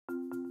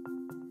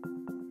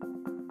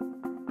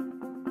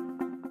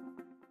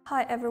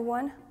Hi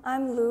everyone,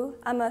 I'm Lu.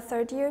 I'm a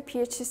third-year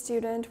PhD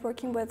student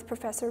working with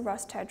Professor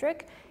Russ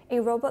Tedrick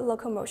in Robot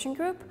Locomotion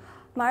Group.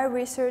 My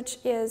research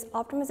is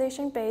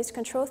optimization-based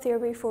control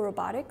theory for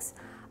robotics.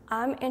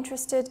 I'm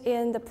interested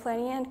in the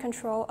planning and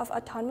control of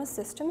autonomous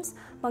systems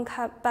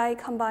by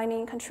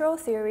combining control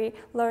theory,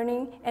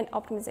 learning, and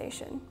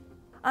optimization.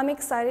 I'm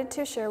excited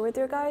to share with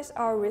you guys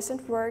our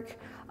recent work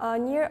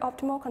near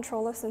optimal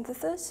controller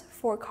synthesis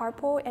for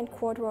cardpole and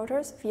quad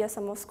rotors via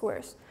sum of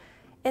squares.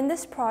 In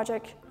this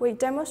project, we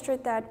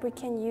demonstrate that we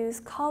can use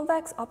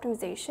convex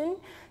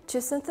optimization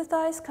to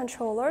synthesize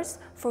controllers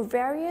for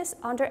various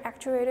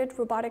under-actuated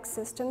robotic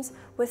systems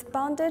with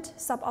bounded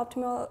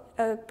suboptimal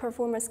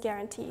performance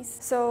guarantees.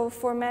 So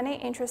for many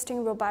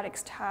interesting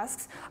robotics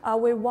tasks,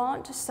 we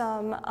want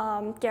some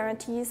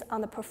guarantees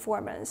on the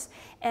performance.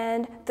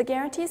 And the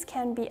guarantees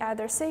can be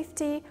either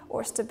safety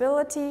or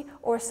stability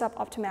or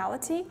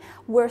suboptimality,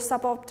 where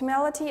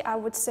suboptimality, I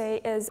would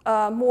say, is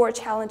a more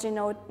challenging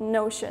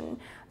notion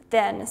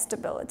than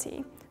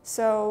stability.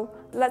 So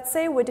let's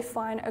say we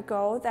define a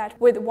goal that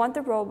we want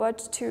the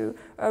robot to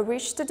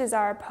reach the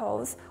desired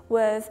pose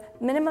with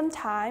minimum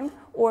time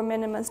or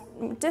minimum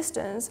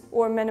distance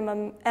or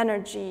minimum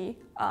energy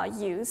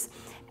use.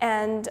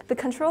 And the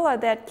controller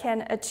that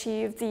can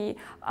achieve the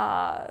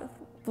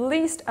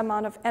least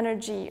amount of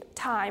energy,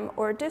 time,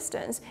 or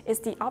distance is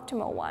the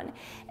optimal one.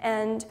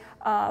 And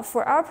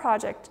for our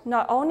project,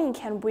 not only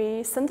can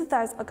we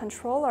synthesize a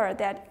controller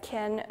that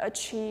can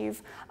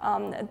achieve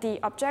the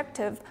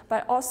objective,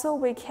 but also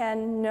we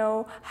can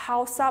know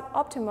how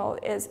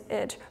suboptimal is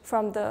it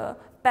from the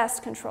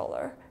best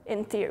controller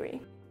in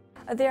theory.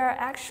 There are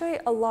actually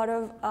a lot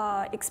of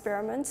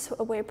experiments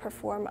we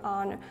perform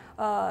on,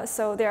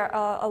 so there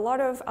are a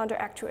lot of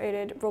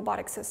under-actuated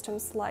robotic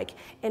systems like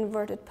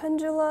inverted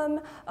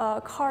pendulum,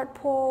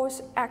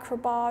 cardpoles,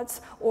 acrobots,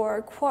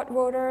 or quad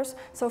rotors.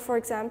 So for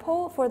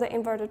example, for the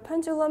inverted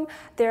pendulum,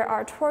 there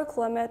are torque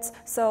limits,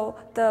 so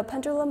the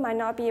pendulum might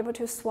not be able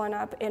to swing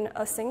up in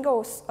a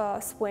single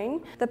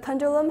swing. The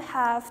pendulum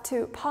have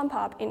to pump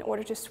up in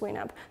order to swing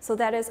up, so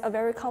that is a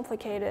very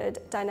complicated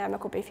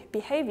dynamical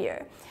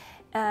behavior.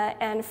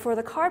 And for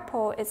the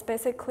cardpole, it's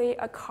basically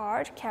a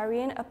card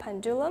carrying a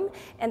pendulum,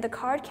 and the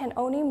card can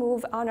only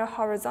move on a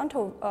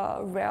horizontal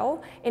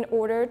rail in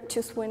order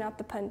to swing up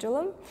the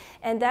pendulum.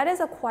 And that is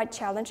a quite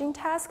challenging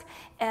task,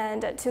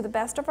 and to the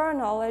best of our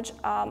knowledge,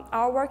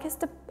 our work is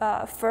the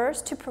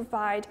first to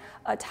provide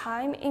a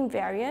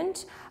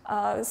time-invariant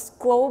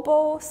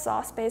global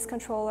sauce-based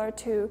controller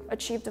to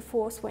achieve the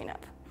full swing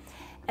up.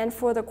 And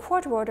for the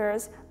quad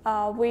rotors,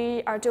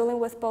 we are dealing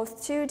with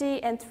both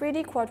 2D and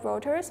 3D quad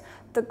rotors.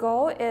 The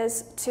goal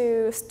is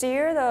to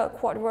steer the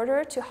quad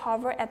rotor to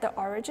hover at the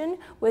origin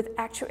with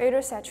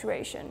actuator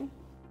saturation.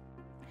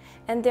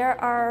 And there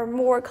are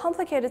more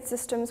complicated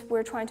systems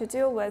we're trying to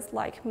deal with,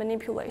 like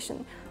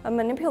manipulation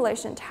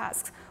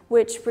tasks,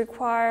 which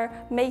require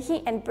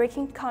making and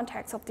breaking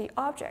contacts of the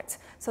object.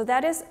 So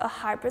that is a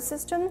hybrid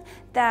system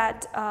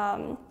that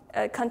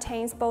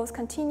contains both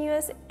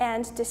continuous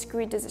and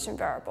discrete decision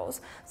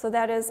variables. So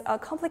that is a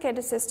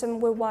complicated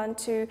system we want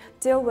to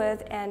deal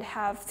with and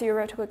have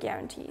theoretical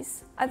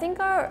guarantees. I think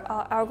our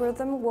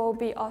algorithm will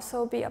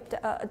also be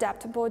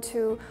adaptable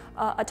to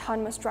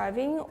autonomous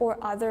driving or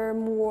other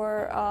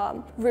more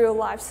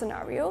real-life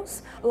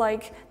scenarios.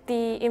 Like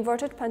the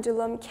inverted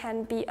pendulum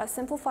can be a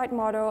simplified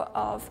model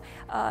of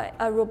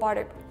a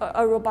robotic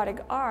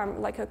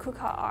arm, like a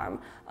KUKA arm,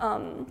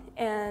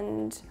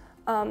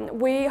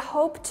 we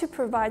hope to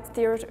provide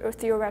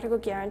theoretical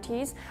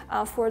guarantees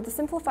for the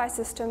simplified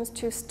systems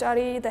to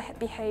study the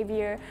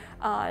behavior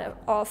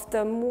of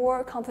the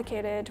more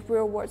complicated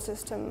real-world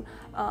system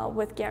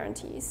with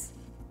guarantees.